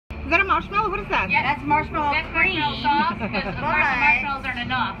that a marshmallow? What is that? Yeah, that's marshmallow cream. Marshmallow sauce, because the marshmallows aren't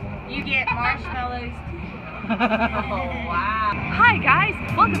enough. You get marshmallows. Oh, wow. Hi guys,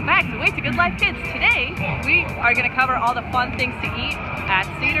 welcome back to Way to Good Life Kids. Today we are going to cover all the fun things to eat at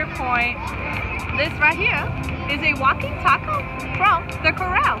Cedar Point. This right here is a walking taco from the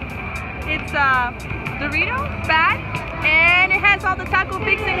Corral. It's a Dorito bag and it has all the taco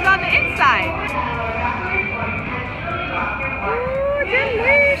fixings on the inside. Ooh,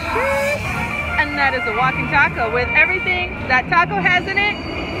 delicious! And that is a walking taco with everything that taco has in it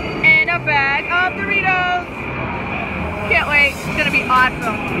and a bag of Doritos. Can't wait. It's going to be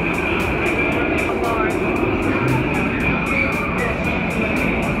awesome.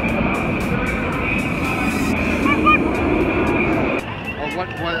 Oh,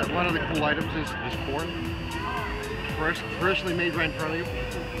 Lord. One of the cool items is corn. Freshly made right in front of you.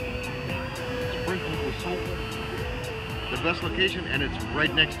 Sprinkled with salt. The best location, and it's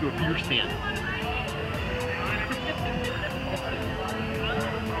right next to a beer stand.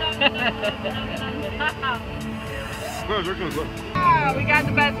 Oh, we got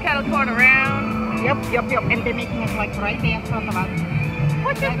the best kettle corn around. Yep. And they're making it like right there in front of us.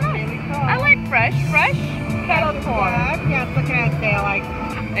 Which is That's nice. really cool. I like fresh kettle corn. Yes, look at it there, like,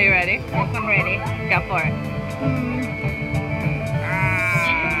 Are you ready? yes, I'm ready. Go for it.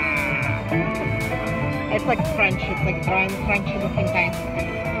 It's like French, it's like dry and crunchy looking kind.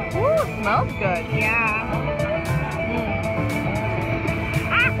 Ooh, smells good. Yeah.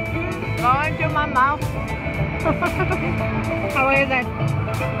 Go into my mouth. How is it?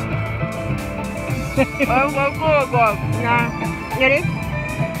 Oh, so good. Yeah, it is.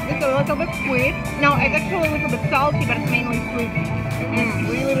 It's a little bit sweet. No, it's actually a little bit salty, but it's mainly sweet. It's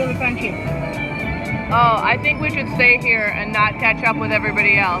really crunchy. Oh, I think we should stay here and not catch up with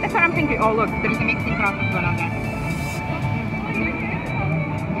everybody else. That's what I'm thinking. Oh, look, there's a mixing process going on there.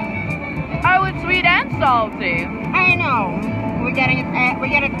 Oh, it's sweet and salty. I know. We get it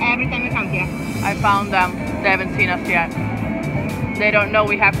every time we come here. I found them. They haven't seen us yet. They don't know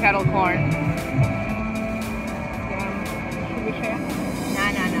we have kettle corn. Should we share?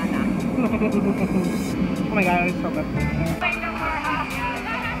 No. Oh my god, it's so good.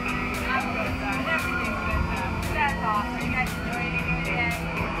 That's awesome. You guys enjoy it today?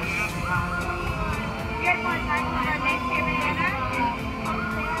 You guys want to talk about our Thanksgiving dinner?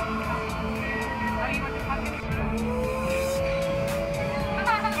 Oh, you want the pumpkin?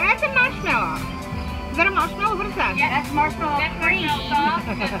 That's a marshmallow. Is that a marshmallow? What is that? Yeah, that's marshmallow cream. Marshmallow sauce,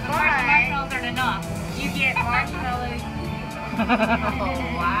 because the marshmallows aren't enough. You get marshmallows. Oh,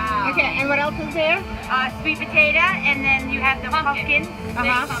 wow. Okay, and what else is there? Sweet potato, and then you have the pumpkin.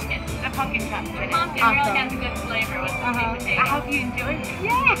 Uh-huh. Pumpkin. The pumpkin cups. The pumpkin Awesome. really has a good flavor with the sweet potato. I hope you enjoy it.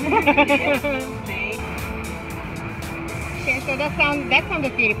 Yeah. See? Okay, so that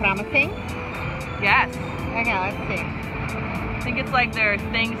sounded really promising. Yes. Okay, let's see. I think it's like their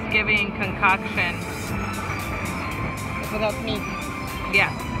Thanksgiving concoction. Without meat.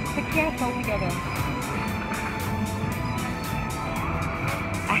 Yes. But yeah, it's all together.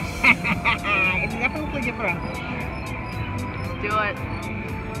 It's definitely different. Do it.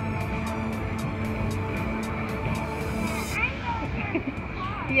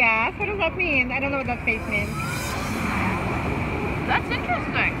 Yes, what does that mean? I don't know what that face means. That's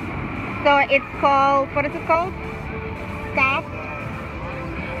interesting. So it's called, what is it called? Stuffed.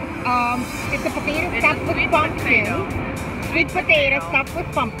 It's a potato It's a stuffed with sweet pumpkin. potato. Sweet potato stuffed with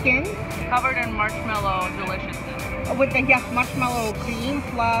pumpkin. Covered in marshmallow deliciousness. With the marshmallow cream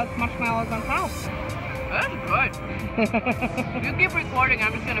plus marshmallows on top. That's good. You keep recording,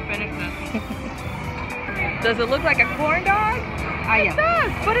 I'm just going to finish this. Does it look like a corn dog? It Yeah.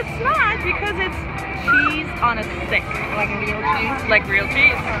 does, but it's not because it's cheese on a stick. Like a real cheese. Like real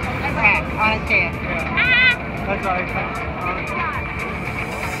cheese. Okay, on a chair. That's right.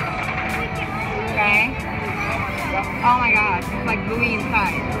 Okay. Oh my gosh, it's like gooey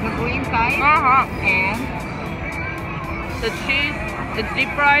inside. The gooey inside Uh-huh. and The cheese, it's deep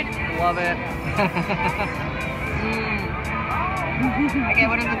fried. Love it. okay,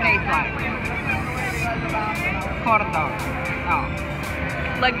 what does it taste like? Corn dog. Oh.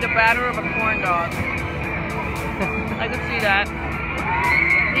 Like the batter of a corn dog. I could see that.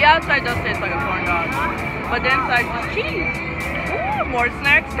 The outside does taste like a corn dog, but the inside is cheese. Ooh, more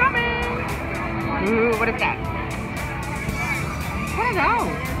snacks coming. Ooh, what is that? What are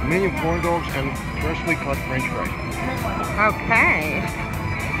those? Mini corn dogs and freshly cut French fries. Okay.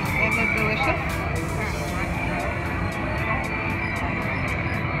 Is it delicious?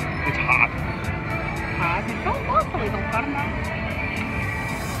 It's hot.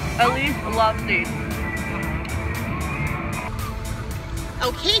 Elise loves these.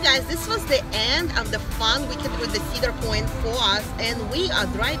 Okay guys, this was the end of the fun weekend with the Cedar Point for us, and we are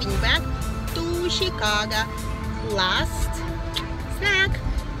driving back to Chicago. Last snack,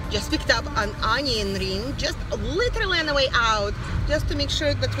 just picked up an onion ring, just literally on the way out, just to make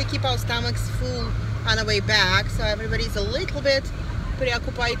sure that we keep our stomachs full on the way back, so everybody's a little bit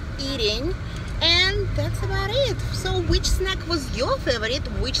preoccupied eating. And that's about it. So which snack was your favorite?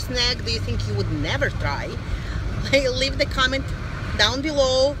 Which snack do you think you would never try? Leave the comment down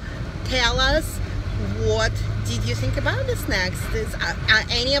below. Tell us, what did you think about the snacks? Are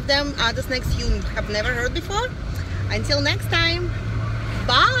any of them the snacks you have never heard before? Until next time,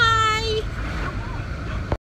 bye.